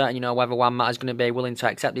remains uncertain, whether Juan Mata is going to be willing to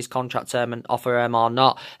accept this contract and offer him or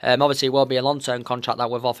not. Obviously, it will be a long-term contract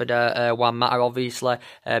that we've offered Juan Mata, obviously,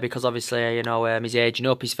 because obviously, he's aging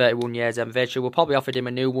up. He's 31 years virtually. We'll probably offer him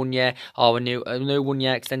a new 1 year or a new 1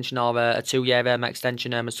 year extension or a 2 year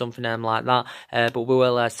extension or something like that. But we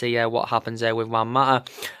will see what happens with Juan Mata.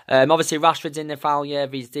 Obviously, Rashford's in the final year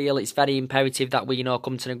of his deal. It's very imperative that we,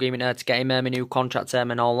 come to an agreement to get him a new contract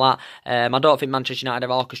and all that. I don't think Manchester United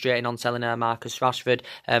are orchestrating on selling Marcus Rashford.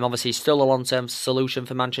 Obviously, he's still a long-term solution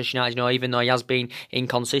for Manchester United, even though he has been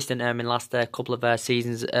inconsistent in the last couple of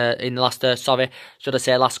seasons. Last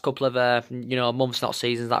couple of months, not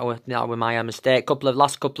seasons. That were my mistake.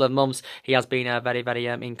 Last couple of months, he has been very, very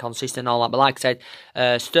inconsistent and all that. But like I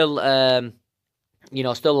said, still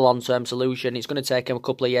a long-term solution. It's going to take him a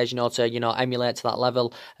couple of years, to, emulate to that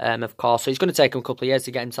level, of course. So it's going to take him a couple of years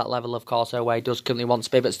to get him to that level, of course, where he does currently want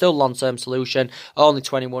to be, but still a long-term solution. Only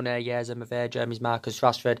 21 years of age, is Marcus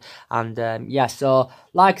Rashford. And, so,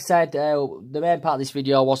 like I said, the main part of this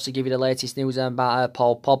video was to give you the latest news about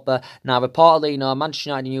Paul Pogba. Now, reportedly,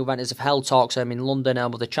 Manchester United and Juventus have held talks in London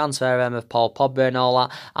with the transfer of Paul Pogba and all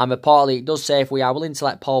that. And reportedly, it does say if we are willing to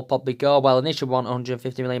let Paul Pogba go, well, initially we want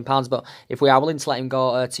 £150 million, but if we are willing to let him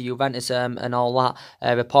go to Juventus and all that,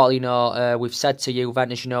 reportedly, we've said to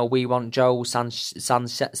Juventus, we want Joe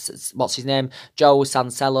what's his name? Joe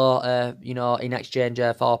Cancelo, in exchange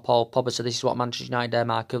for Paul Pogba. So this is what Manchester United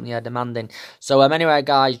are currently demanding. So anyway,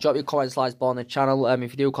 guys, drop your comments, likes below on the channel.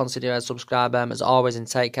 If you do consider subscribe, as always, and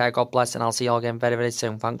take care. God bless, and I'll see you all again very, very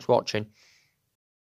soon. Thanks for watching.